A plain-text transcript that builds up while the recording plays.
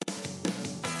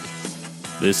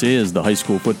This is the High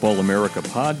School Football America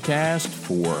podcast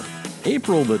for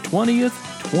April the 20th,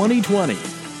 2020.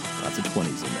 Lots of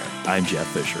 20s in there. I'm Jeff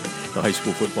Fisher. The High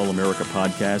School Football America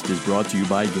podcast is brought to you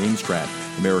by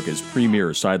GameStrat, America's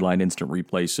premier sideline instant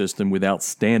replay system with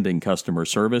outstanding customer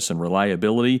service and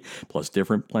reliability, plus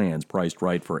different plans priced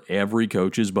right for every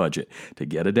coach's budget. To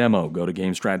get a demo, go to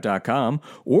GameStrat.com,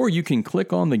 or you can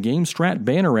click on the GameStrat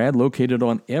banner ad located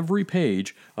on every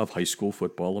page of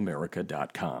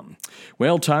HighSchoolFootballAmerica.com.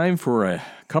 Well, time for a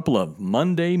couple of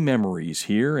Monday memories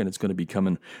here, and it's going to be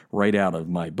coming right out of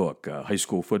my book, High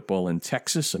School Football in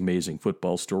Texas, Amazing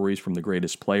Football Stories from the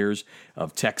Greatest Players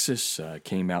of Texas.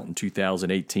 Came out in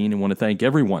 2018, and want to thank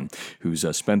everyone who's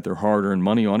spent their hard-earned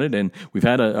money on it. And we've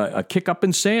had a kick up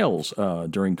in sales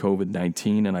during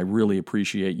COVID-19, and I really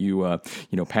appreciate you,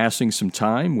 passing some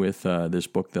time with this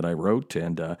book that I wrote,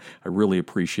 and I really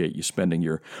appreciate you spending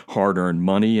your hard-earned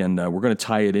money. And we're going to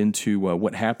tie it into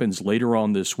what happens later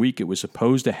on this week. It was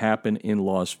supposed to happen in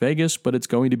Las Vegas, but it's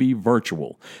going to be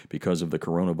virtual because of the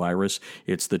coronavirus.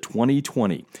 It's the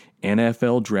 2020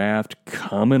 NFL Draft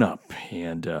coming up.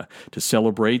 And to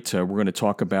celebrate, we're going to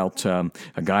talk about a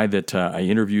guy that I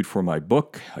interviewed for my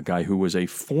book, a guy who was a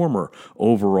former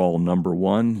overall number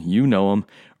one. You know him.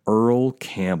 Earl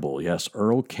Campbell. Yes,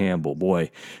 Earl Campbell.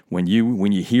 Boy, when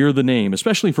you hear the name,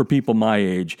 especially for people my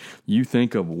age, you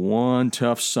think of one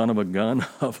tough son of a gun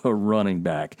of a running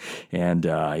back. And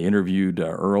I interviewed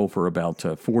Earl for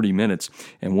about 40 minutes.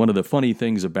 And one of the funny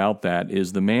things about that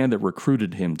is the man that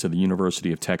recruited him to the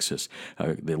University of Texas,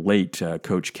 the late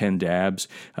Coach Ken Dabbs.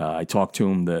 I talked to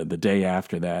him the day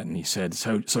after that, and he said,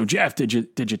 "So Jeff, did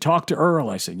you talk to Earl?"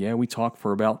 I said, "Yeah, we talked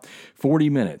for about 40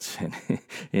 minutes." And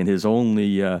in his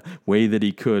only way that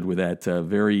he could, with that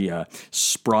very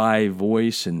spry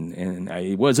voice, and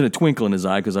it wasn't a twinkle in his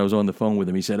eye because I was on the phone with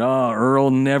him. He said, "Oh,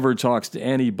 Earl never talks to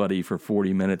anybody for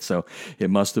 40 minutes, so it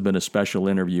must have been a special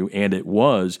interview," and it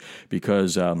was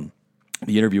because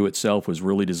the interview itself was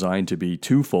really designed to be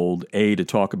twofold. A, to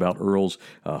talk about Earl's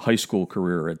high school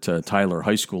career at Tyler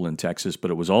High School in Texas,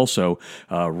 but it was also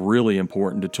really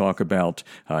important to talk about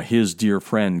his dear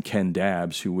friend Ken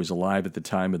Dabbs, who was alive at the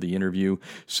time of the interview.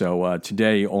 So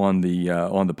today on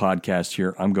the podcast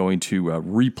here, I'm going to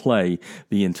replay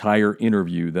the entire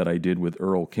interview that I did with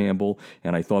Earl Campbell.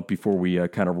 And I thought before we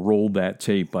kind of rolled that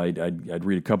tape, I'd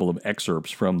read a couple of excerpts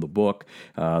from the book.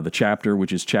 The chapter,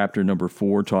 which is chapter number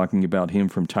 4, talking about him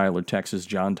from Tyler, Texas,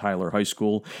 John Tyler High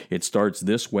School. It starts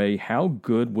this way: how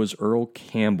good was Earl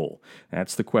Campbell?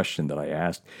 That's the question that I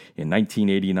asked. In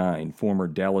 1989, former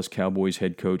Dallas Cowboys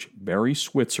head coach Barry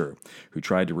Switzer, who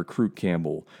tried to recruit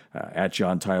Campbell at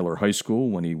John Tyler High School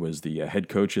when he was the head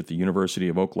coach at the University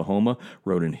of Oklahoma,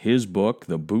 wrote in his book,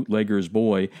 The Bootlegger's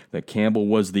Boy, that Campbell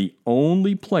was the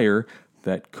only player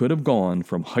that could have gone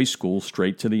from high school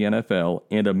straight to the NFL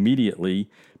and immediately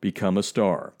become a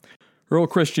star. Earl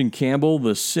Christian Campbell,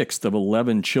 the sixth of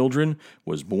 11 children,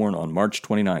 was born on March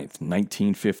 29th,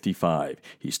 1955.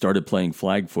 He started playing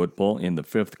flag football in the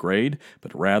 5th grade,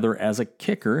 but rather as a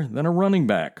kicker than a running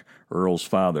back. Earl's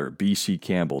father, B.C.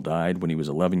 Campbell, died when he was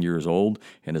 11 years old,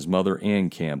 and his mother, Ann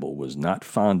Campbell, was not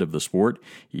fond of the sport,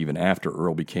 even after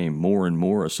Earl became more and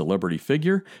more a celebrity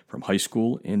figure from high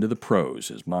school into the pros.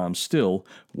 His mom still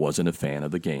wasn't a fan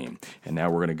of the game. And now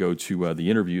we're going to go to the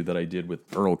interview that I did with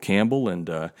Earl Campbell, and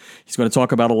he's going to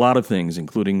talk about a lot of things,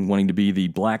 including wanting to be the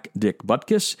Black Dick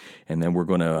Butkus, and then we're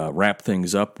going to wrap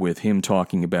things up with him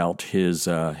talking about his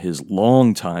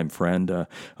longtime friend,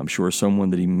 I'm sure someone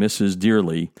that he misses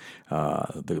dearly,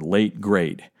 the late,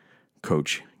 great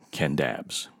Coach Ken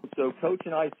Dabbs. So Coach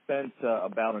and I spent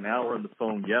about an hour on the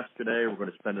phone yesterday. We're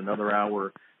going to spend another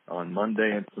hour on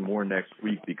Monday and some more next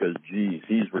week because, geez,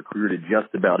 he's recruited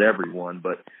just about everyone.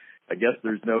 But I guess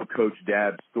there's no Coach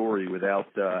Dabbs story without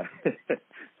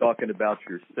talking about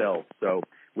yourself. So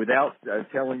without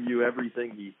telling you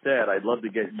everything he said, I'd love to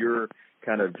get your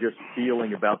kind of just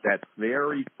feeling about that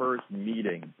very first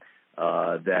meeting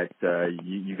that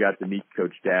you got to meet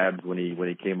Coach Dabbs when he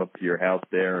came up to your house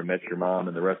there and met your mom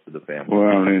and the rest of the family.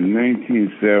 Well, in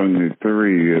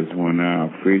 1973 is when I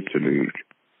officially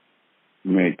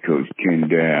met Coach Ken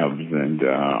Dabbs, and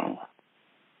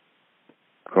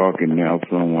Corky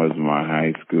Nelson was my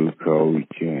high school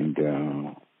coach,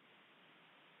 and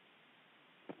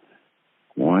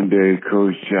one day,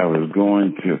 Coach, I was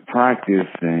going to practice,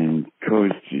 and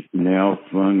Coach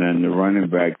Nelson and the running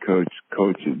back coach,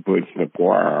 Coach Butch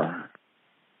LaGuire,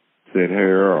 said, "Hey,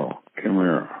 Earl, come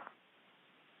here."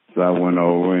 So I went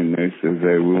over, and they said,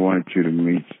 "Hey, we want you to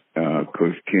meet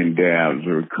Coach Ken Dabbs,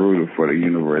 a recruiter for the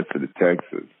University of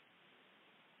Texas."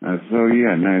 I said, oh,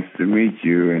 yeah, nice to meet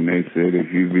you. And they said,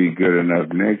 if you be good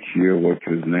enough next year, which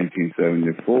was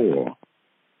 1974,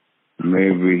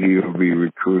 maybe he'll be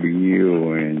recruiting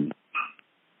you. And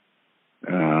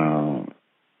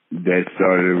that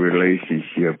started a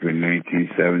relationship in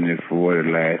 1974 that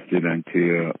lasted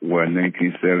until,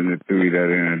 1973, that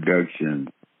introduction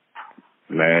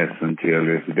lasts until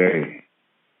this day.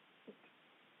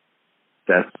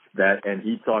 That's that, and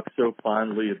he talked so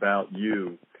fondly about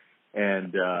you.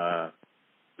 And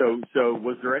so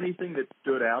was there anything that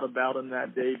stood out about him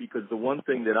that day? Because the one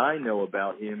thing that I know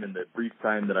about him in the brief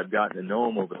time that I've gotten to know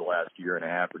him over the last year and a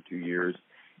half or 2 years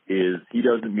is he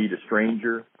doesn't meet a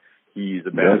stranger. He's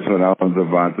about. That's what I was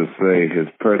about to say, his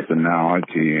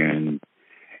personality. And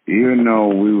even though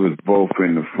we was both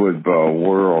in the football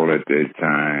world at that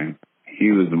time,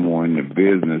 he was more in the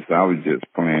business. I was just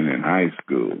playing in high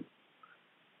school.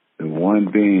 The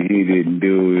one thing he didn't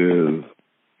do is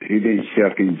he didn't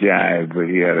shuck and jive, but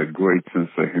he had a great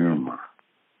sense of humor,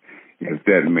 if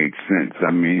that makes sense.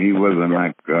 I mean, he wasn't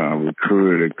like a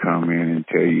recruiter to come in and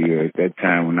tell you at that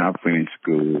time when I finished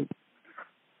school,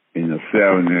 in the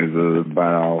 70s, it was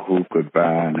about all who could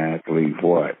buy an athlete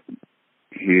what.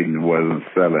 He wasn't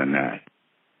selling that.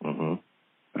 Mm-hmm.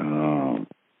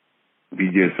 He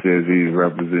just says he's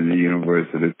representing the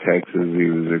University of Texas. He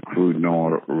was a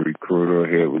recruiter,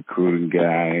 head recruiting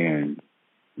guy, and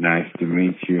nice to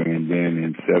meet you. And then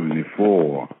in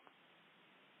 74,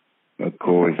 of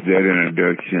course, that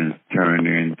introduction turned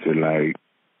into like,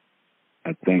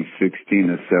 I think 16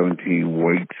 or 17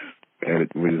 weeks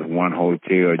with one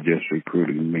hotel just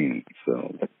recruiting me.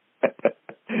 So,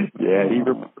 yeah, he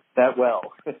remembers that well.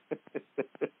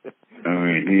 I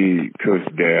mean, Coach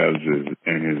Dabbs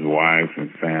and his wife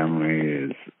and family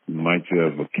is much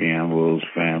of a Campbell's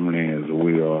family as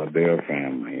we are their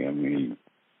family. I mean,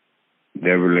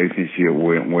 their relationship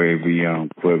went way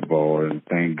beyond football, and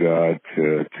thank God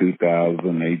to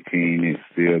 2018 is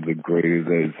still the greatest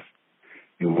as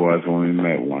it was when we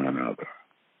met one another.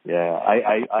 Yeah,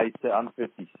 I'm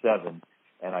 57,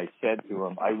 and I said to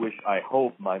him, I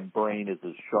hope my brain is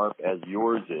as sharp as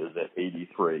yours is at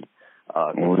 83.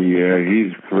 Oh, yeah,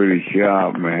 he's pretty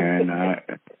sharp, man. I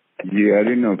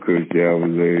didn't know Coach Dale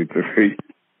was 83.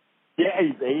 Yeah,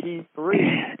 he's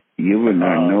 83. You would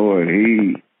not know it.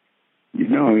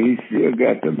 He still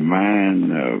got the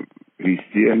mind of, he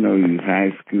still knows his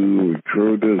high school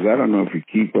recruiters. I don't know if you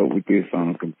keep up with this on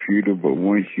a computer, but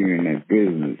once you're in that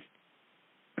business,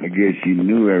 I guess you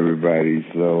knew everybody.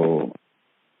 So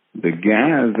the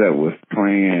guys that was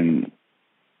playing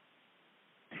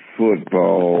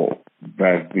football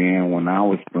back then when I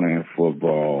was playing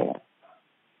football,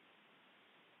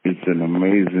 it's an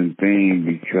amazing thing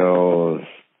because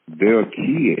they're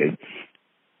kids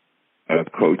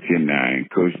coaching now, and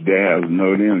Coach Dabbs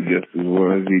know them just as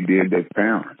well as he did their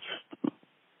parents.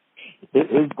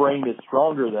 His brain is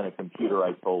stronger than a computer,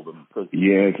 I told him.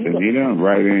 Yes, and he don't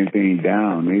write anything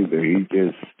down either. He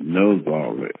just knows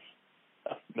all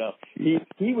this. No,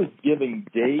 he was giving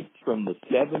dates from the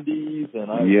 70s, and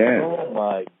oh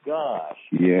my gosh.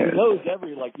 Yes. He knows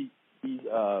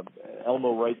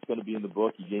Elmo Wright's going to be in the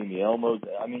book. He gave me Elmo's.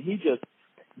 I mean,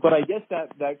 but I guess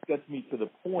that gets me to the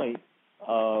point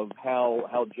of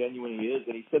how genuine he is.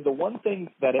 And he said the one thing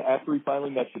that after he finally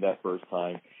met you that first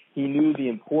time, he knew the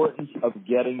importance of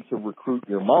getting to recruit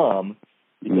your mom,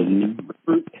 because if you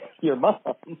recruit your mom,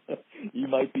 you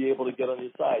might be able to get on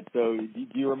your side. So do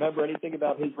you remember anything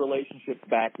about his relationship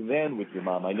back then with your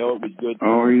mom? I know it was good.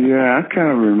 Oh, yeah, I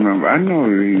kind of remember. I know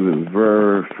he was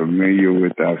very familiar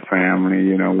with our family.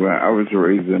 You know, I was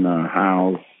raised in a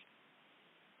house,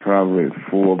 probably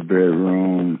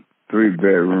 3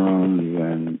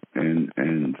 bedrooms,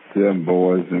 and 7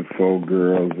 boys and 4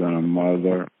 girls and a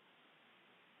mother.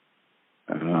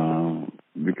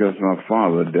 Because my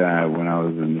father died when I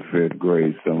was in the 5th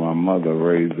grade, so my mother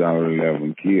raised our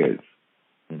 11 kids.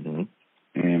 Mm-hmm.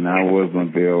 And I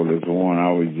wasn't the oldest one.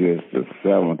 I was just the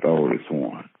 7th oldest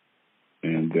one.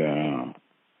 And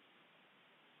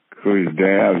Coach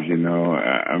Dabbs,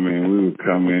 I mean, we would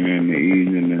come in the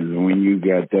evening, and when you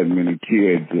got that many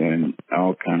kids and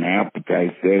all kind of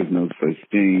appetites, there's no such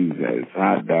things as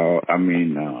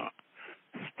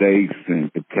steaks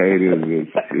and potatoes.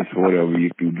 It's whatever you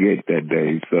can get that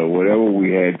day. So whatever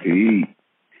we had to eat,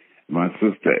 my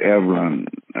sister Evelyn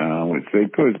would say,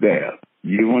 Coach Dabbs,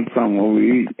 you want something over to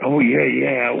eat? Oh,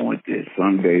 yeah, I want this.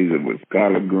 Some days it was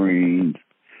collard greens,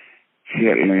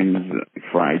 chitlins,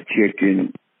 fried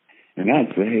chicken. And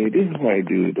I'd say, hey, this white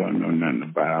dude don't know nothing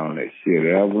about all that shit,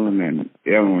 Evelyn. And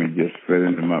Evelyn just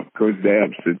filling them up. Coach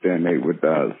Dabbs sit there and ate with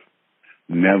us.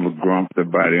 Never grumped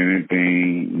about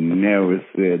anything. Never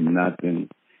said nothing.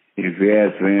 if he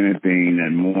asked for anything in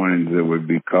the mornings, it would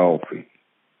be coffee.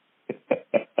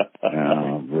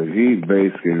 But he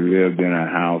basically lived in a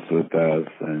house with us,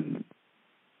 and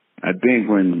I think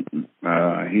when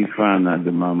he found out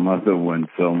that my mother wasn't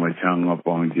so much hung up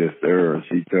on just Earl,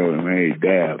 she told him, "Hey,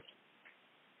 Dad,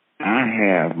 I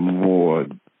have more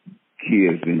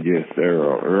kids than just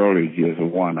Earl. Earl is just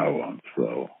one of them."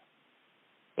 So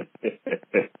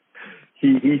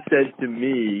he said to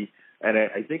me, and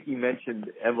I think he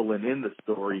mentioned Evelyn in the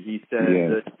story. He said,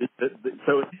 yes.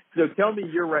 So tell me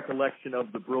your recollection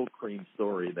of the Brill Cream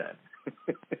story then.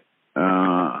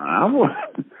 I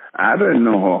didn't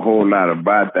know a whole lot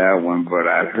about that one, but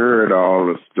I'd heard all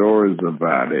the stories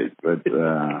about it. But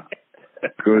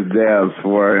Coach Dad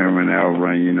swore him and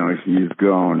Evelyn, you know, she's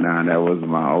gone now. That was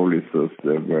my oldest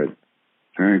sister, but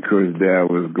her and Coach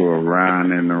Dad was go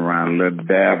around and around, little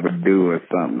dab-a-do or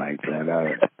something like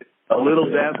that. A little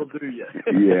dab will do you.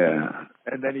 Yeah.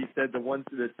 And then he said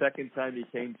the second time he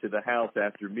came to the house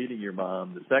after meeting your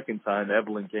mom, the second time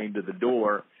Evelyn came to the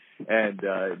door and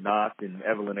knocked, and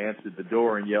Evelyn answered the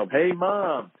door and yelled, "Hey,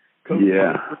 Mom, Coach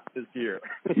is here."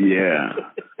 Yeah.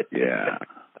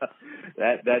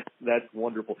 That's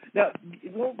wonderful. Now,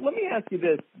 well, let me ask you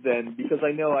this then, because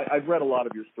I know I've read a lot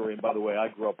of your story, and by the way, I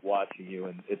grew up watching you,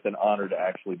 and it's an honor to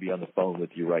actually be on the phone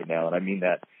with you right now, and I mean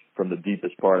that from the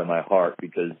deepest part of my heart,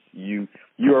 because you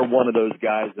are one of those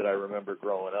guys that I remember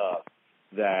growing up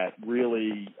that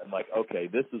really, I'm like, okay,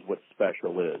 this is what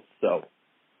special is. So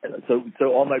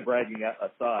all my bragging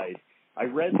aside, I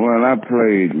read. Well, I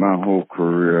played my whole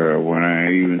career. When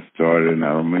I even started in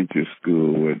elementary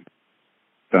school with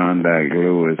Thorndike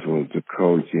Lewis was the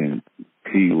coach in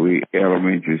Pee Wee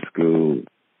Elementary School.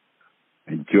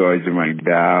 And Georgia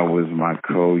McDowell was my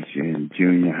coach in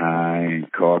junior high,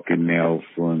 and Corky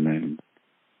Nelson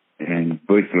and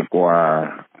Butch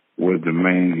LaGuire was the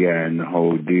main guy in the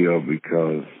whole deal,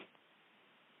 because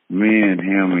me and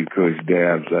him and Coach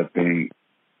Dabbs, I think,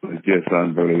 was just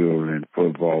unbelievable in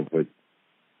football. But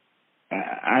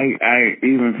I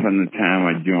even from the time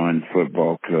I joined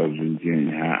football clubs in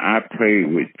junior high, I played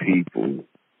with people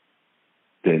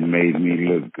that made me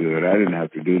look good. I didn't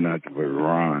have to do nothing but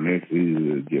run. It's easy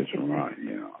to just run,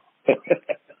 you know.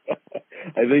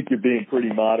 I think you're being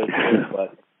pretty modest here,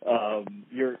 but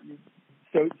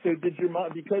so did your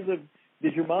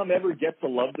mom ever get to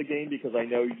love the game? Because I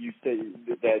know you say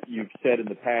that you've said in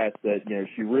the past that, you know,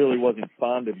 she really wasn't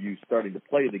fond of you starting to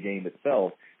play the game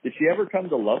itself. Did she ever come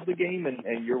to love the game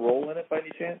and your role in it by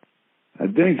any chance? I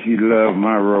think she loved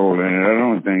my role in it. I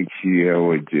don't think she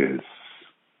ever just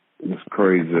was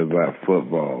crazy about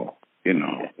football. You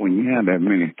know, when you have that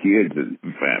many kids in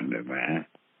the family, man,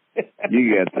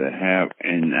 you got to have,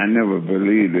 and I never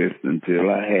believed this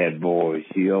until I had boys.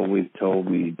 She always told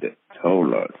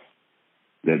us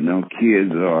that no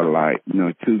kids are alike,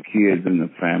 no two kids in the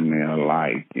family are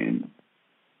alike. And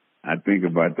I think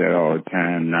about that all the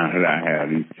time now that I have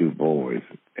these two boys.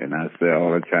 And I say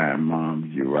all the time, Mom,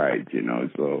 you're right, you know.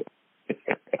 So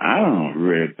I don't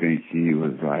really think she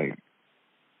was like,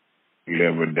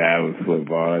 live or die with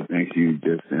football. I think she was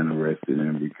just interested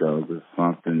in it because it's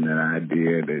something that I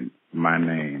did in my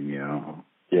name, you know.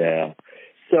 Yeah.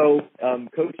 So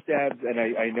Coach Dabbs, and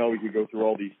I know we could go through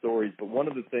all these stories, but one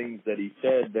of the things that he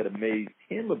said that amazed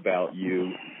him about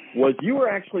you was you were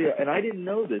actually, and I didn't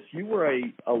know this, you were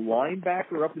a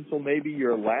linebacker up until maybe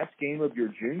your last game of your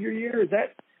junior year? Is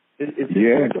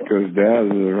yeah, Coach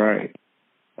Dabbs is right.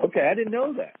 Okay, I didn't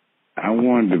know that. I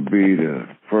wanted to be the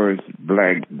first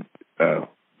black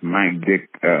Mike Dick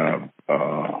Butkus.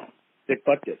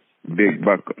 Big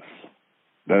Buckers.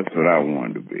 That's what I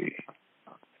wanted to be.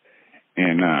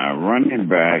 And running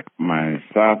back my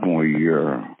sophomore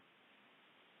year,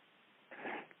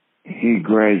 he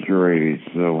graduated.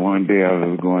 So one day I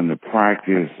was going to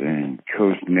practice, and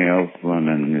Coach Nelson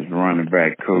and this running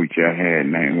back coach I had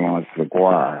named Lawrence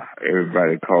LaGuire,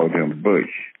 everybody called him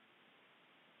Bush.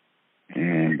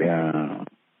 And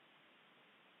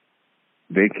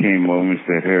they came over and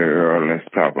said, "Hey, Earl, let's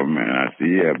talk a minute." I said,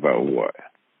 "Yeah, about what?"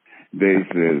 They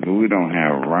said, "We don't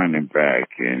have a running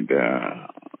back, and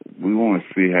we want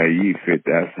to see how you fit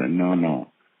that." I said, No,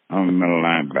 I'm a middle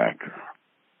linebacker.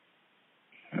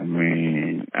 I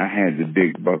mean, I had the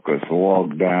Dick Buckers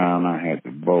walk down. I had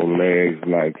the bow legs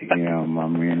like him. I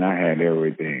mean, I had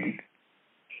everything.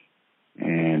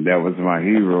 And that was my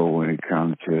hero when it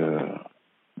comes to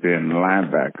being a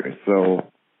linebacker.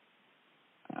 So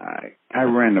I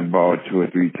ran the ball 2 or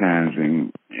 3 times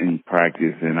in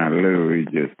practice, and I literally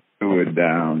just threw it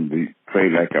down,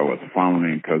 played like I was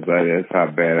fumbling, because that's how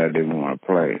bad I didn't want to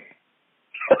play.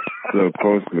 So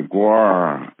Coach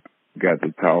LaGuire got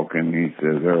to talking. He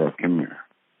says, "Earl, come here."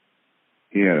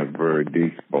 he had a very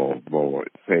decent ball boy.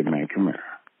 Say, man, come here.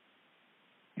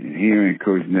 And he and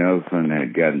Coach Nelson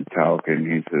had gotten talking.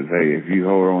 He says, hey, if you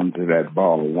hold on to that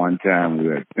ball one time,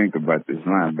 we'll think about this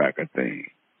linebacker thing.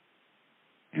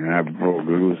 And I broke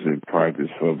loose in practice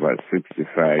for about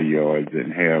 65 yards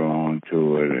and held on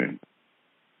to it. And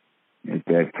at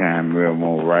that time,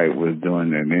 Wilmo Wright was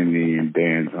doing an Indian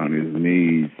dance on his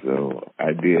knees, so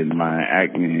I did my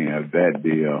acne of that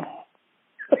deal.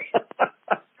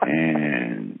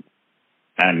 And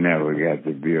I never got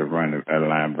to be a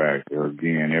linebacker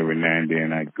again. Every now and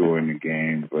then I'd go in the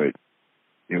game, but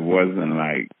it wasn't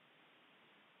like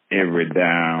every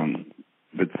down.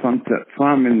 But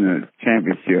some in the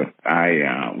championship,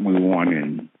 we won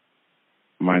in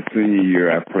my senior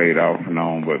year. I played off and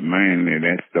on, but mainly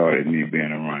that started me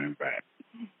being a running back.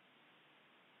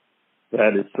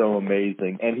 That is so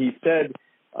amazing. And he said,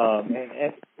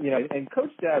 and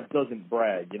Coach Dabb doesn't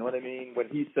brag. You know what I mean? When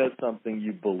he says something,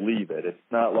 you believe it.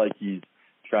 It's not like he's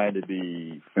trying to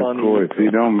be funny. Of course, he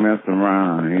don't mess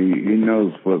around. He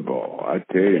knows football. I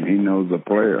tell you, he knows the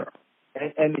player.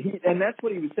 And that's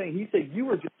what he was saying. He said you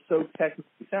were just so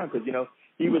technically sound because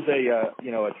he was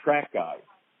a track guy.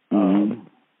 Mm-hmm.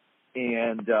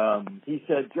 And he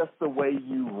said just the way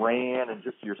you ran and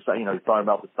just your, he's talking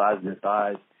about the size of your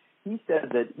thighs. He said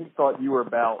that he thought you were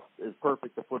about as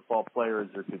perfect a football player as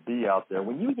there could be out there.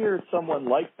 When you hear someone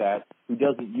like that who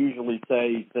doesn't usually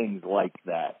say things like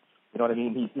that, you know what I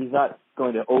mean? He's not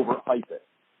going to overhype it.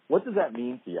 What does that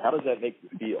mean to you? How does that make you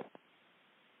feel?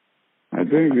 I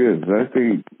think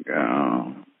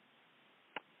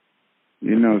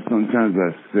sometimes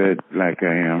I sit like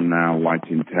I am now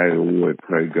watching Tiger Woods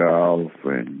play golf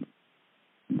and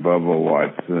Bubba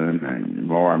Watson and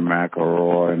Roy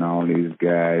McIlroy and all these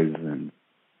guys, and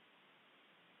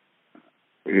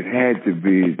it had to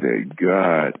be that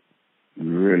God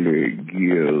really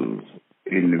gives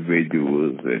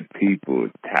individuals and people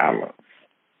talents.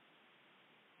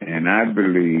 And I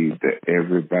believe that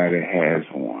everybody has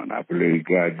one. I believe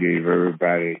God gave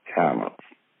everybody talents.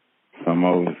 Some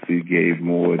of us He gave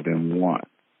more than one.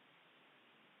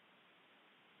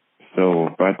 So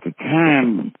by the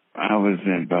time I was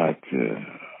in about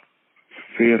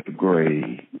 5th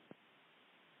grade,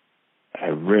 I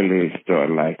really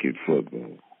started liking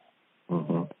football.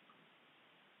 Mm-hmm.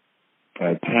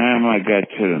 By the time I got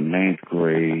to the 9th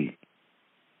grade,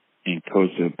 and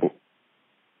Coach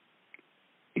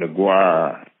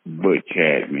LaGuardia Butch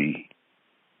had me,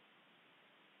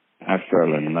 I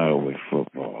fell in love with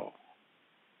football.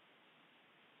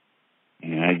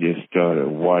 And I just started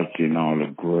watching all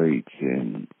the greats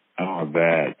and all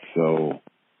that. So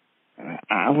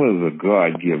I was a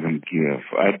God-given gift.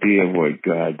 I did what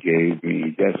God gave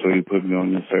me. That's what He put me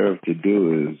on this earth to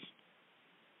do. Is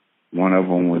one of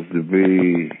them was to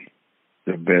be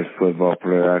the best football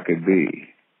player I could be.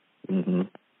 Mm-hmm.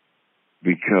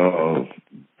 Because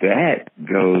that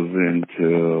goes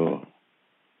into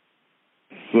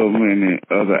so many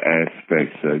other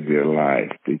aspects of your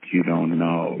life that you don't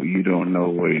know. You don't know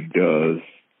what it does,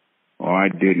 or I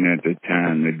didn't at the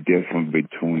time, the difference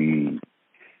between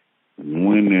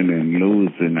winning and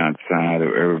losing outside of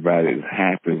everybody's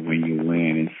happy when you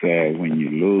win and sad when you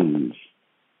lose.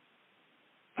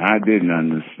 I didn't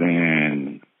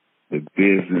understand the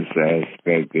business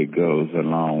aspect that goes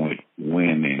along with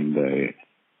winning, the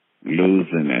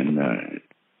losing, and the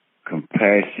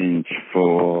compassion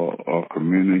for a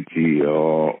community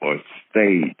or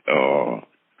state or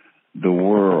the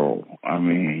world. I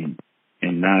mean,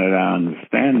 and now that I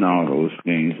understand all those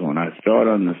things, when I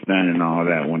started understanding all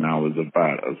that when I was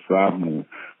about a sophomore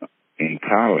in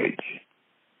college,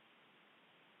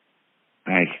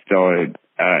 I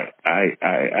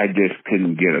just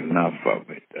couldn't get enough of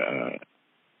it.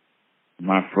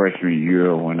 My freshman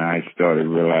year, when I started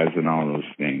realizing all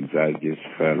those things, I just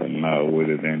fell in love with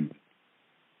it, and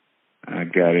I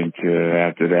got into it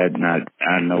after that, and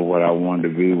I know what I wanted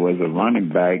to be was a running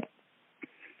back.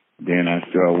 Then I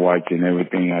started watching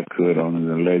everything I could on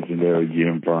the legendary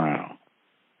Jim Brown.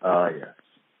 Yes.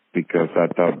 Because I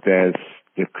thought that's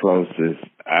the closest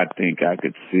I think I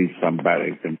could see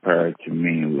somebody compared to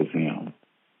me was him.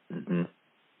 Mm-hmm.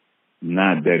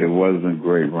 Not that it wasn't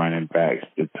great running backs,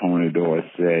 the Tony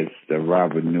Dorsetts, the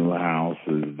Robert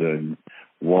Newhouses, the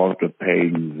Walter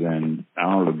Paytons, and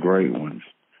all the great ones.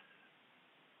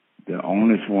 The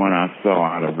only one I saw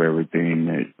out of everything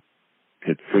that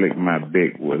could flick my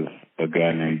big was a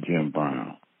guy named Jim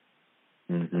Brown.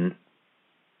 Mm-hmm.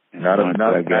 And once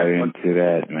I got into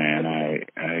that, man,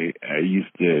 I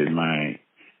used to, in my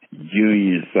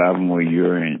junior, sophomore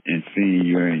year, and senior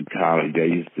year in college, I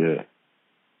used to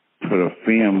put a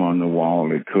film on the wall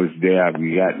that Coach Dabb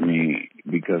got me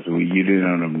because when you did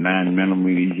on them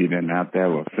 9mm, you didn't have to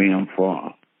have a film for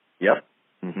 'em. Yep.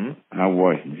 Mm-hmm. I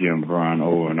watched Jim Brown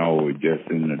over and over just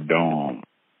in the dorm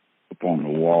up on the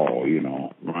wall, you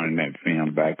know, running that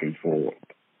film back and forth.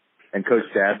 And Coach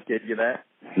Tabs gave you that?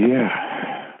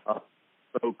 Yeah. Oh,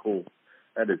 so cool.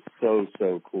 That is so,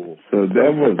 so cool. So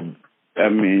that was, I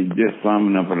mean, just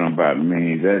summing up about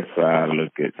me, that's how I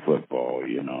look at football,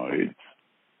 you know. It's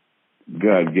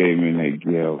God gave me that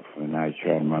gift, and I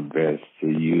tried my best to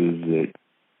use it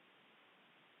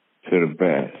to the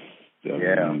best. I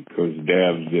mean, Coach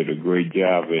Dabbs did a great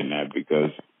job in that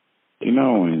because, you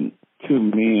know, when two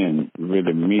men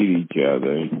really meet each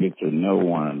other and get to know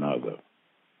one another,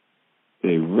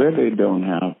 they really don't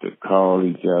have to call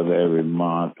each other every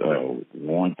month or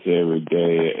once every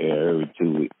day or every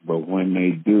 2 weeks. But when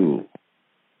they do,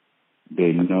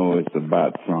 they know it's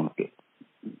about something.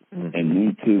 Mm-hmm. And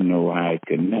they two know how it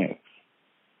connects.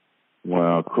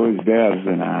 Well, Coach Dabbs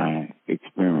and I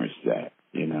experienced that,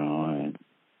 you know, and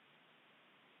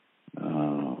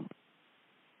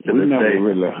we never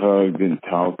really hugged and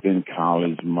talked in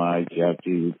college much after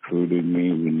he recruited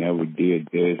me. We never did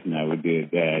this, never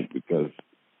did that, because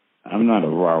I'm not a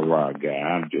rah-rah guy.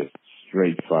 I'm just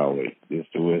straightforward.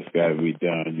 Just the way it's got to be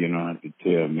done. You don't have to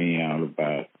tell me all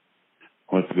about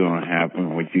what's going to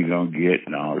happen, what you're going to get,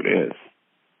 and all this.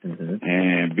 Mm-hmm.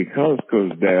 And because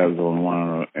Coach Dabbs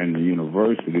and the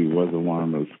university wasn't one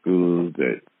of those schools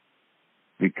that,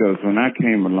 because when I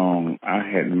came along, I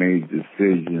had made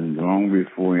decisions long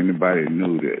before anybody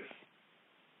knew this.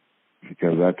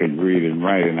 Because I could read and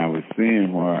write, and I was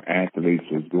seeing where athletes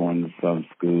was going to some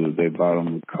schools. They bought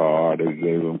them a car, they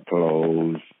gave them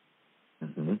clothes.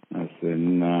 Mm-hmm. I said,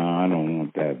 no, I don't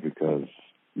want that because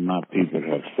my people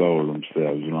have sold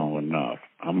themselves long enough.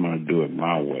 I'm going to do it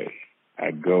my way. I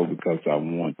go because I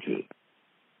want to.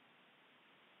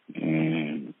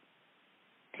 And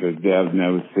because Dad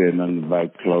never said nothing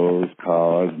about clothes,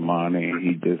 cars, money.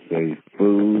 He just said,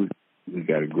 food. We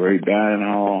got a great dining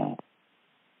hall.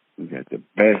 We got the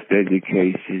best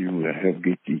education. We'll help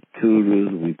get you tutors.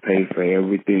 We pay for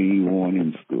everything you want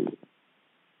in school.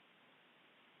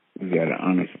 We got an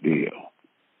honest deal.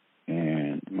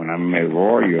 And when I met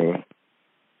Royer,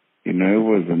 you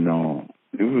know,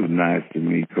 it was nice to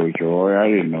meet Coach Royer. I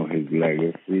didn't know his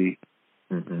legacy.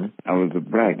 Mm-hmm. I was a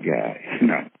black guy, you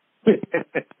know.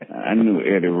 I knew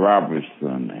Eddie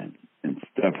Robertson and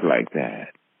stuff like that.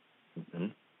 Mm-hmm.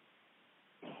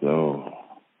 So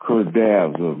Coach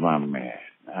Dabbs was my man.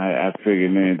 I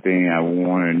figured anything I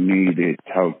wanted, needed,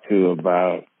 talked to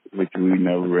about, which we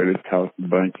never really talked a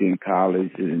bunch in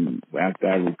college, and after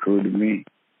I recruited me,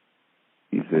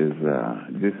 he says,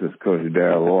 this is Coach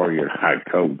Darryl Warrior, high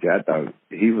coach. I thought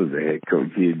he was the head coach.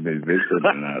 He had been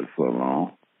visiting us so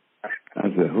long. I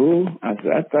said, who? I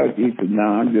thought he said, no,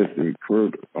 I'm just a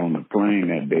recruiter on the plane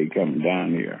that day coming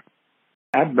down here.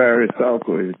 I barely saw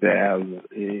Coach Dabbs.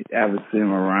 I would see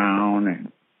him around,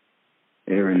 and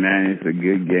every night it's a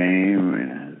good game.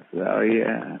 And I said, oh,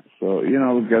 yeah. So, you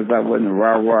know, because I wasn't a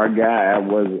rah-rah guy,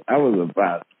 I was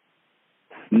about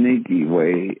sneaky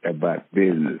way about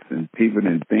business, and people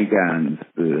didn't think I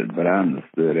understood, but I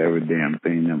understood every damn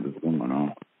thing that was going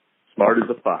on. Smart as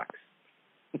a fox.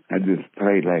 I just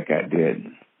played like I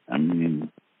didn't. I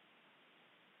mean,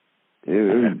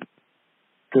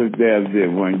 Coach Dabbs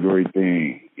did one great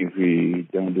thing. If he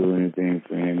don't do anything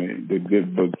for him, the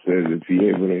good book says if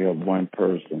you're able to help one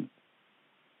person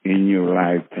in your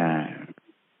lifetime,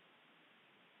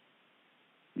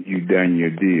 you've done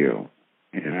your deal.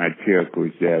 And I tell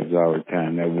Coach Dabbs all the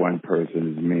time, that one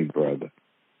person is me, brother.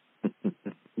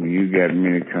 When you got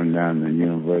me to come down to the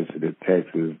University of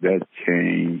Texas, that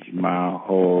changed my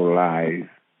whole life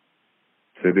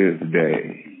to this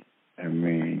day. I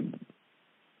mean,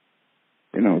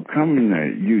 you know, coming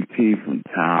to UT from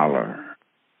Tyler,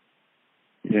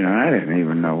 you know, I didn't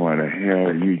even know what the hell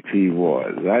UT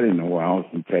was. I didn't know what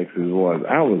Austin, Texas was.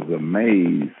 I was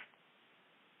amazed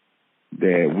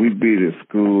that we beat a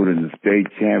school in the state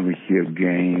championship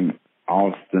game,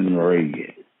 Austin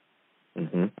Reagan.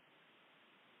 Mm-hmm.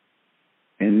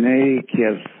 And they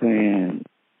kept saying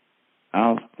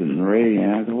Austin Reagan.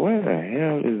 I said, what the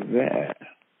hell is that?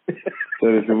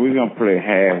 So they said, we're going to play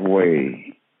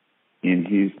halfway in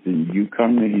Houston. You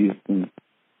come to Houston,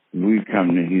 we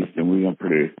come to Houston. We're going to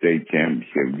play a state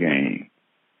championship game.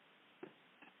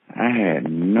 I had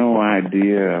no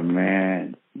idea,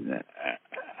 man.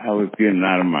 I was getting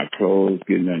out of my clothes,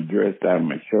 getting undressed out of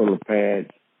my shoulder pads.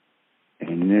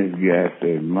 And this guy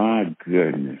said, my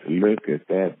goodness, look at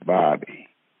that body.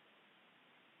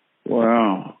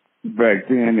 Well, back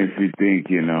then, if you think,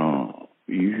 you know,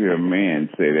 you hear a man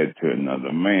say that to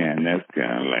another man, that's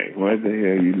kind of like, what the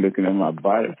hell are you looking at my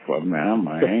body for,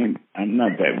 man? I'm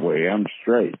not that way. I'm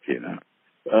straight, you know.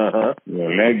 Uh-huh. Well,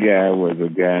 that guy was a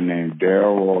guy named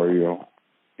Darrell Royal,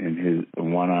 and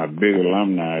one of our big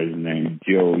alumni is named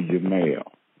Joe Jamel.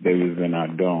 They was in our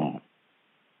dorm.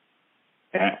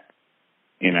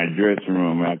 In our dressing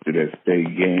room after that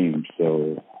state game,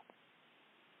 so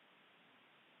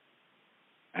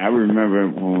I remember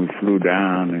when we flew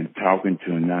down and talking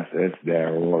to him, I said, that's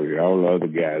Darrell Royal. All the other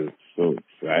guys were so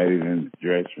excited in the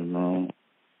dressing room.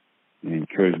 And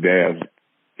Coach Dabbs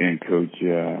and Coach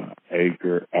Dabbs,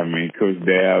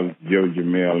 Joe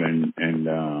Jamel and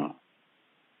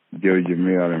Joe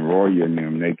Jamel and Roy and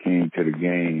them, they came to the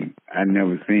game. I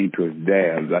never seen Coach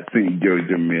Dabbs. I seen Joe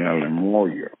Jamel and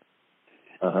Roy.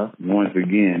 Uh-huh. Once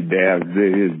again, Dabbs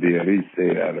did his deal. He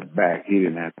stayed out of the back. He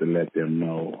didn't have to let them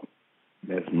know.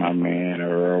 That's my man,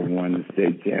 Earl, won the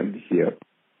state championship.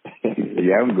 He said,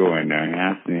 yeah, I'm going down.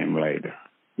 I'll see him later.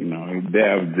 You know,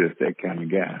 Dabbs just that kind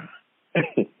of guy.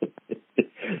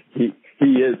 He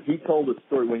is. He told a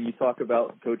story when you talk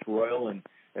about Coach Royal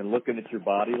and looking at your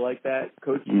body like that.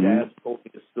 Coach Dabbs told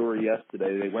me a story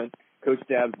yesterday. Coach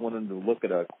Dabbs wanted to look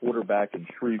at a quarterback in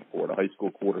Shreveport, a high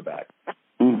school quarterback.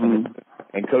 Mm-hmm.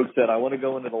 And Coach said, I want to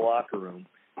go into the locker room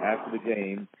after the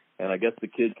game, and I guess the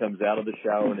kid comes out of the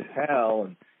shower in a towel,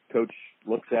 and Coach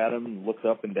looks at him, looks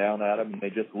up and down at him, and they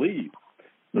just leave.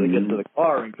 So they get to the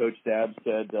car, and Coach Dabbs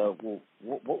said, well,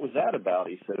 what was that about?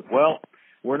 He said, well,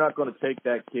 we're not going to take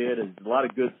that kid. There's a lot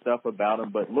of good stuff about him,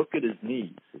 but look at his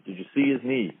knees. Did you see his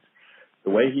knees?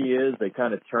 The way he is, they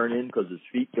kind of turn in because his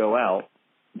feet go out,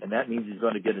 and that means he's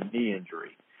going to get a knee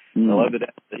injury. No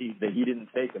evidence that he didn't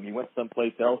take him. He went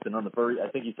someplace else, and on the I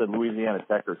think he said Louisiana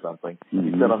Tech or something.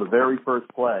 He said on the very first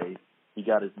play, he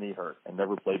got his knee hurt and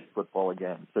never played football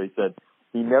again. So he said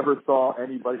he never saw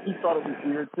anybody. He thought it was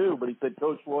weird too, but he said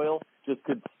Coach Royal just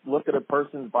could look at a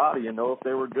person's body and know if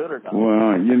they were good or not.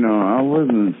 Well, you know, I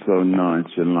wasn't so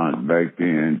nonchalant back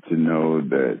then to know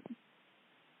that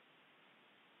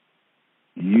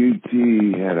UT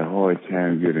had a hard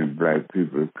time getting black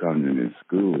people to come to this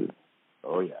school.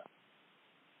 Oh, yeah.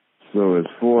 So as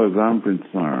far as I'm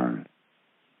concerned,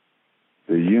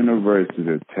 the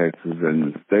University of Texas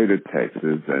and the state of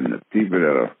Texas and the people that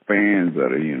are fans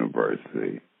of the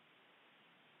University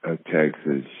of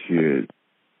Texas should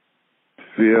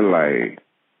feel like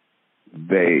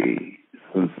they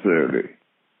sincerely,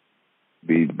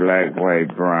 be black,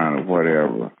 white, brown, or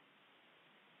whatever,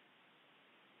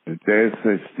 if there's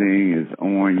such thing as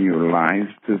owing your life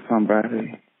to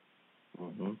somebody,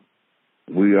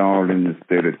 we all in the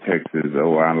state of Texas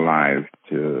owe our lives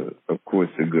to, of course,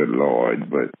 the good Lord,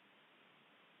 but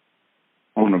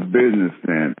on a business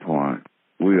standpoint,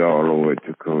 we all owe it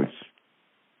to Coach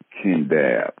Ken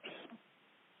Dabbs.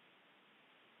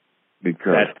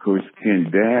 Because Coach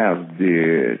Ken Dabbs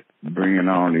did bringing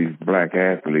all these black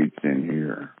athletes in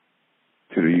here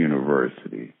to the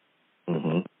university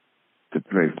to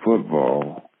play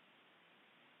football.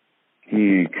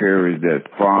 He encouraged that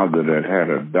father that had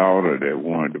a daughter that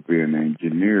wanted to be an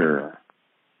engineer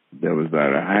that was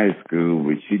out of high school,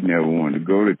 but she never wanted to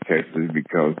go to Texas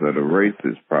because of the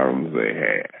racist problems they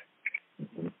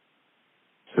had.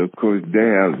 So Coach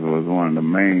Dabbs was one of the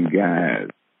main guys.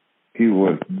 He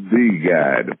was the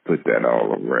guy to put that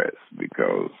all to rest,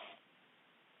 because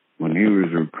when he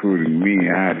was recruiting me,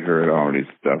 I had heard all this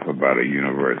stuff about a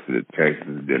University of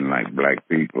Texas didn't like black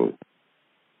people.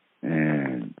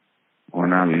 And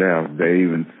when I left, they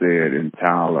even said in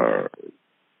Tyler,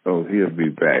 oh, he'll be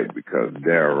back because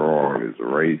Darrell is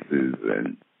racist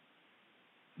and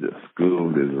the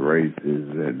school is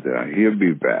racist, and he'll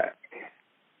be back.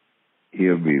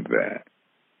 He'll be back.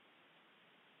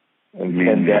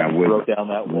 And Dabbs broke down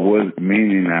that wall.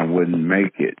 Meaning I wouldn't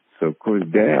make it. So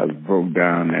Coach Dabbs broke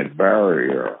down that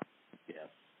barrier. Yes.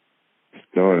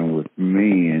 Starting with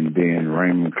me and then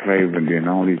Raymond Claver, and then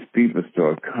all these people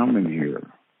started coming here.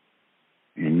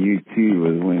 And UT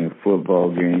was winning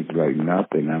football games like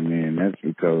nothing. I mean, that's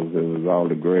because it was all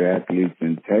the great athletes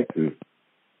in Texas.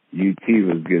 UT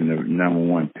was getting the number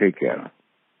one pick at them.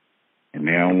 And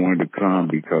they all wanted to come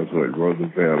because what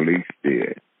Roosevelt Leaks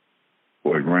did,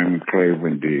 what Raymond Claver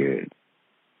did,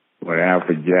 what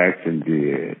Alfred Jackson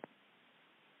did,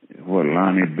 what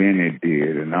Lonnie Bennett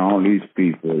did, and all these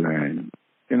people. And,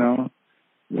 you know,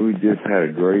 we just had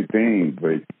a great thing.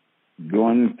 But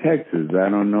going to Texas, I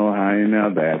don't know how any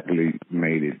other athlete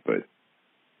made it, but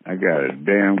I got a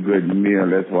damn good meal.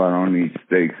 That's why I don't eat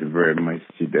steaks very much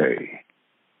today.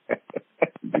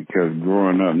 Because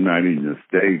growing up not eating a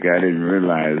steak, I didn't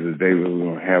realize that they were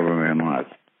going to have them on my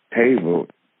table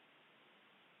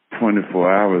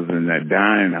 24 hours in that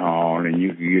dining hall, and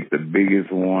you can get the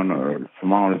biggest one or the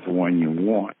smallest one you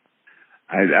want.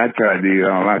 I tried to eat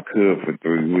all I could for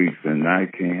 3 weeks, and I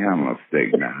can't handle a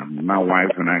steak now. My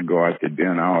wife and I go out to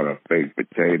dinner, I order a baked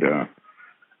potato,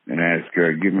 and ask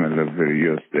her, give me a little bit of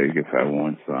your steak if I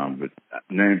want some. But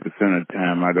 90% of the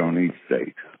time, I don't eat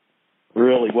steaks.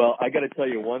 Really? Well, I got to tell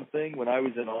you one thing. When I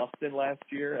was in Austin last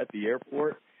year at the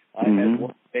airport, I had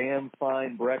one damn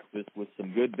fine breakfast with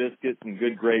some good biscuits and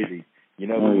good gravy. You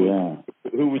know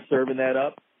who was serving that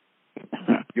up?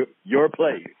 Your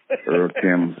place. Earl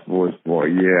Campbell Sports Bar.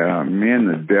 Yeah, me and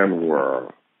the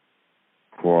Delaware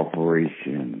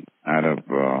Corporation out of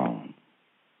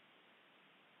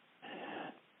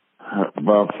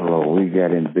Buffalo. We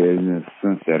got in business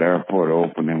since that airport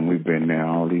opened, and we've been there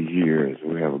all these years.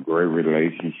 We have a great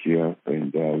relationship,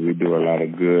 and we do a lot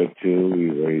of good, too. We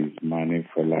raise money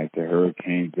for, like, the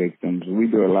hurricane victims. We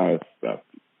do a lot of stuff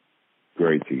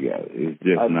great together. It's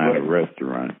just not a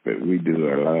restaurant, but we do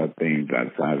a lot of things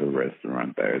outside the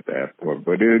restaurant there at the airport.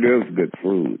 But it is good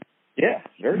food. Yeah,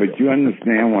 sure. But you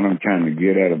understand what I'm trying to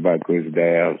get at about Coach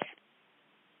Dabbs?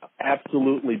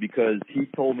 Absolutely, because he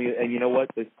told me, and you know what?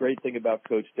 The great thing about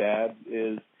Coach Dabbs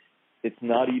is it's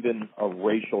not even a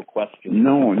racial question.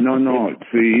 No.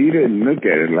 See, he didn't look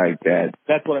at it like that.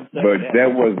 That's what I'm saying. But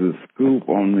that was a scoop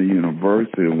on the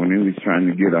university when he was trying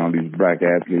to get all these black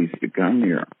athletes to come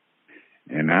here.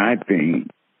 And I think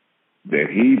that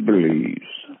he believes,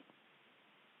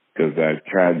 because I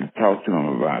tried to talk to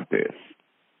him about this,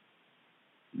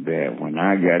 that when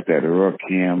I got that Earl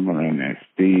Campbell and that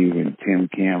Steve and Tim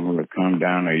Campbell to come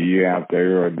down a year after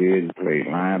Earl did and play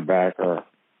linebacker,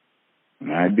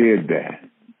 and I did that,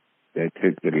 that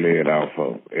took the lid off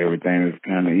of everything. Was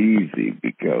kind of easy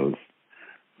because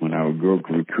when I would go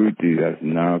recruit these, I said,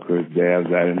 no, Coach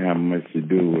Dabbs, I didn't have much to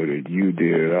do with it. You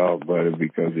did it all, buddy,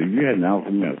 because if you hadn't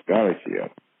offered me a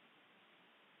scholarship,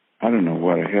 I don't know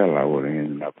what the hell I would have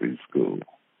ended up in school.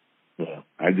 Yeah.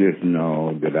 I just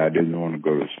know that I didn't want to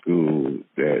go to school,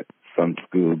 that some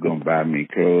school going to buy me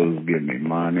clothes, give me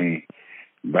money,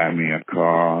 buy me a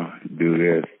car, do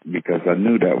this, because I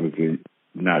knew that was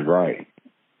not right.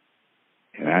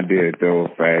 And I did it the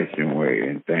old-fashioned way,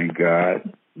 and thank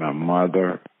God my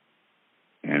mother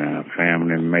and our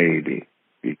family made it,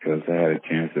 because I had a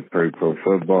chance to play pro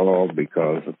football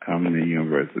because of coming to the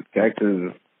University of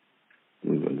Texas.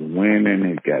 We was winning.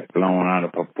 It got blown out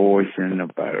of proportion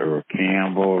about Earl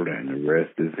Campbell, and the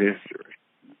rest is history.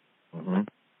 Mm-hmm.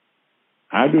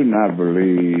 I do not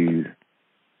believe,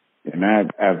 and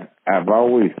I've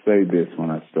always said this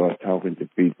when I start talking to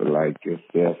people like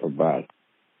yourself about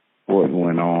what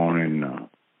went on in the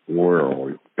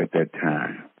world at that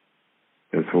time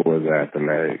as far as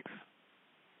athletics.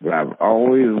 But I've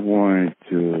always wanted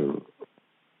to,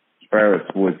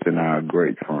 Barrett Woodson, our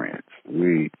great friends.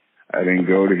 I didn't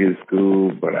go to his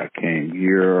school, but I came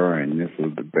here, and this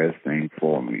was the best thing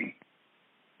for me.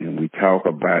 And we talk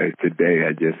about it today.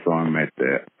 I just saw him at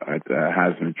the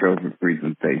Heisman Trophy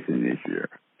presentation this year,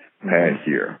 past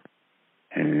year.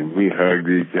 And we hugged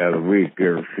each other. We're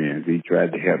good friends. He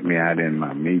tried to help me out in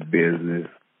my meat business,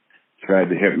 tried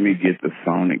to help me get the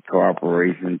Sonic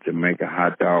Corporation to make a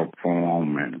hot dog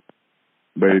form,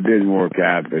 but it didn't work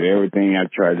out. But everything I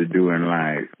tried to do in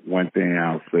life, one thing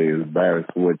I'll say is Barry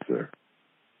Switzer.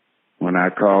 When I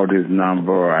called his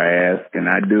number, I asked, and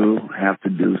I do have to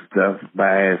do stuff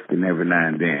by asking every now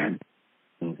and then.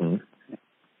 Mm-hmm.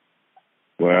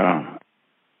 Well,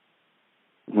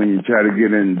 when you try to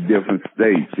get in different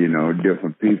states, you know,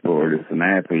 different people, or there's an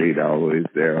athlete always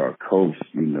there, or a coach,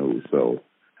 you know. So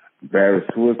Barry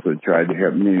Switzer tried to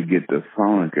help me to get the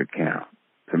Sonic account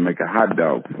to make a hot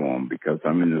dog for him, because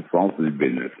I'm in the sausage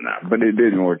business now. But it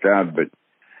didn't work out. But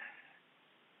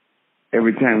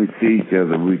every time we see each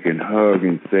other, we can hug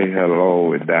and say hello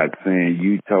without saying,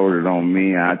 you told it on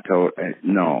me, I told it.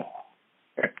 No.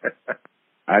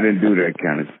 I didn't do that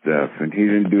kind of stuff, and he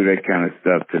didn't do that kind of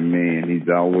stuff to me. And he's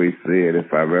always said,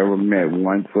 if I've ever met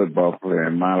one football player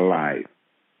in my life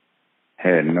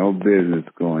had no business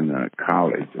going to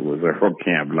college, it was Earl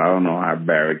Campbell. I don't know how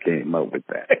Barry came up with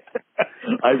that.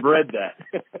 I've read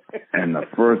that. And the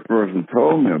first person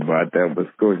told me about that was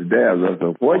Coach Dabbs. I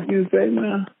said, what'd you say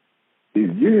now? He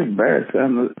said, you hear Barry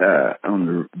Sons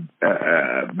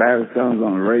Barry Sons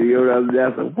on the radio the other day?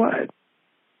 I said, what?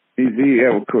 If he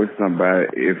ever coached somebody,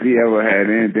 if he ever had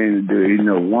anything to do, you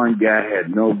know, one guy had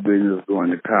no business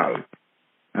going to college.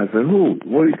 I said, who?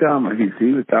 What are you talking about? He said,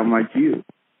 he was talking about you.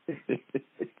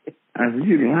 I said,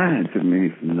 you lying to me.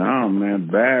 He said, no, man,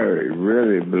 Barry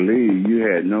really believed you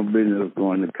had no business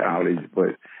going to college,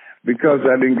 but because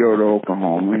I didn't go to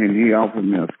Oklahoma and he offered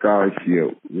me a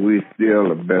scholarship, we're still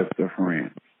the best of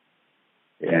friends.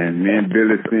 And me and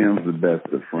Billy Sims the best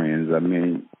of friends. I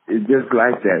mean, it's just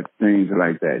like that, things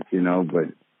like that, you know.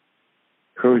 But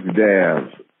Coach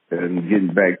Dabbs, and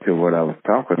getting back to what I was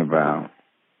talking about,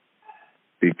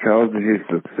 because of his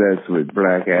success with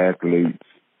black athletes,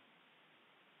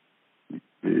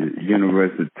 the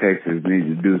University of Texas needs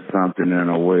to do something in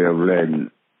a way of letting,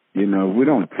 you know, we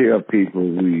don't tell people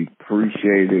we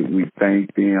appreciate it, we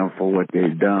thank them for what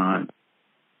they've done.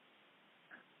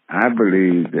 I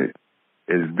believe that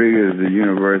as big as the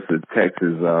University of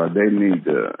Texas are, they need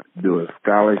to do a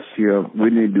scholarship. We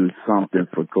need to do something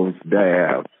for Coach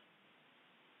Dabbs.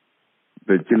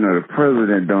 But, you know, the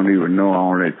president don't even know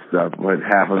all that stuff, what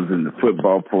happens in the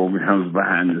football programs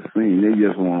behind the scenes. They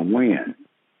just want to win.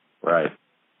 Right.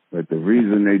 But the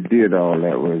reason they did all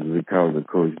that was because of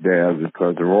Coach Dabbs,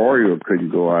 because the Royals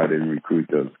couldn't go out and recruit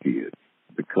those kids.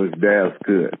 But Coach Dabbs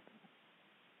could.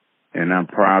 And I'm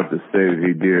proud to say that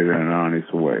he did it in an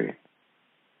honest way.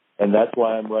 And that's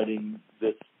why I'm writing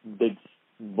this big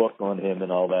book on him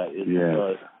and all that, is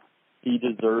because he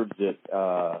deserves it.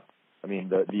 I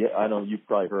mean, I know you've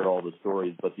probably heard all the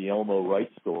stories, but the Elmo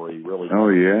Wright story really. Oh,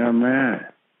 yeah, man.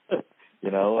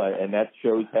 You know, and that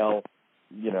shows how,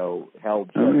 you know, how.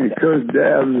 I mean, Coach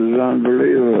Dabbs is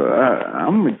unbelievable.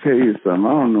 I'm going to tell you something. I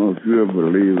don't know if you're a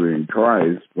believer in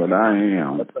Christ, but I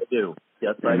am. Yes, I do.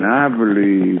 Yes, I do. And I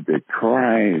believe that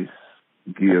Christ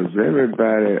gives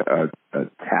everybody a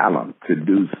talent to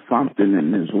do something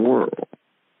in this world.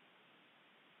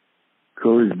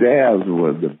 Coach Dabbs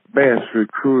was the best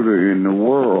recruiter in the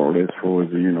world as far as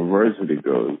the university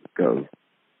goes. Because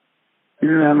you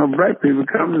didn't have no black people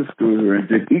coming to school here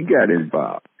until he got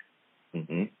involved.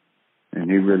 Mm-hmm. And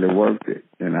he really worked it.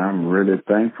 And I'm really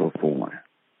thankful for him.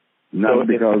 Not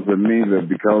because of me, but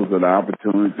because of the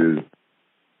opportunities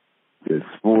that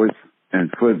sports and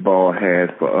football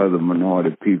had for other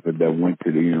minority people that went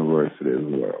to the university as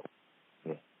well.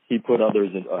 He put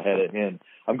others ahead of him.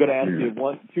 I'm going to ask you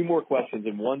two more questions,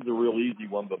 and one's a real easy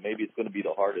one, but maybe it's going to be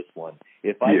the hardest one.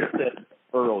 If I said,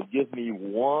 Earl, give me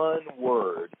one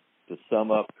word to sum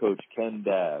up Coach Ken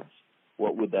Dabbs,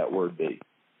 what would that word be?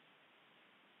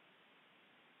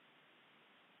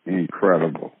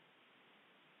 Incredible.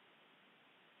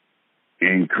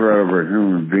 Incredible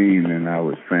human being, and I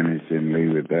would finish and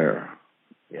leave it there.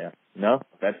 Yeah. No,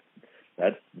 that's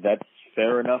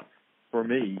fair enough for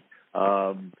me.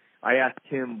 I asked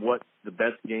him what the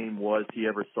best game was he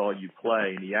ever saw you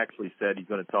play, and he actually said he's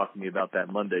going to talk to me about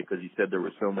that Monday because he said there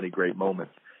were so many great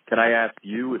moments. Can I ask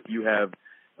you if you have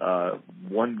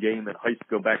one game at high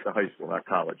school, go back to high school, not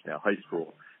college now, high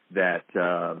school, that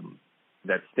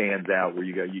stands out where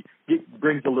you go, it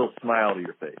brings a little smile to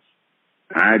your face?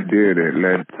 I did it.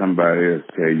 Let somebody else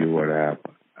tell you what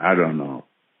happened. I don't know.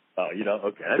 Oh, you know?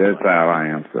 Okay. That's how I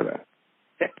answer that.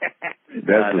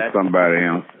 That's for somebody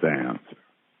else to answer.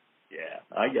 Yeah,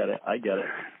 I get it.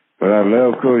 But I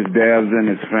love Coach Dabbs and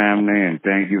his family, and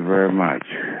thank you very much.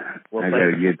 Well, I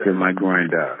got to get to my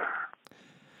granddaughter.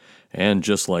 And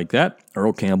just like that,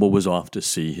 Earl Campbell was off to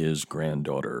see his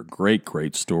granddaughter. Great,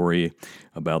 great story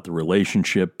about the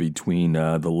relationship between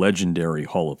the legendary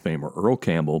Hall of Famer Earl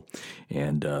Campbell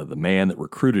and the man that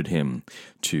recruited him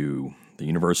to the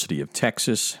University of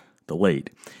Texas, the late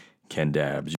Ken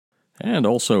Dabbs. And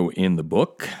also in the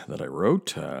book that I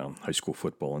wrote, High School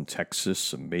Football in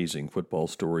Texas, amazing football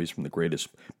stories from the greatest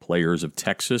players of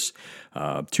Texas.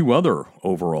 Two other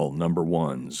overall number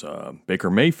ones, Baker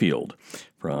Mayfield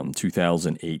from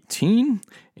 2018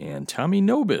 and Tommy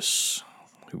Nobis,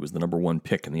 who was the number one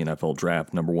pick in the NFL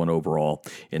draft, number one overall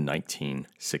in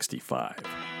 1965.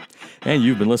 And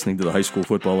you've been listening to the High School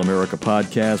Football America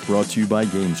podcast, brought to you by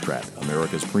GameStrat,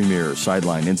 America's premier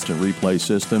sideline instant replay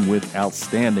system with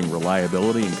outstanding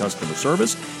reliability and customer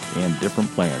service and different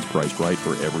plans priced right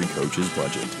for every coach's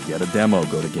budget. To get a demo,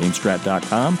 go to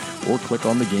GameStrat.com or click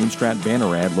on the GameStrat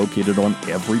banner ad located on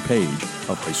every page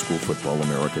of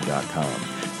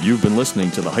HighSchoolFootballAmerica.com. You've been listening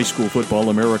to the High School Football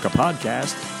America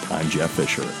podcast. I'm Jeff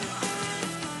Fisher.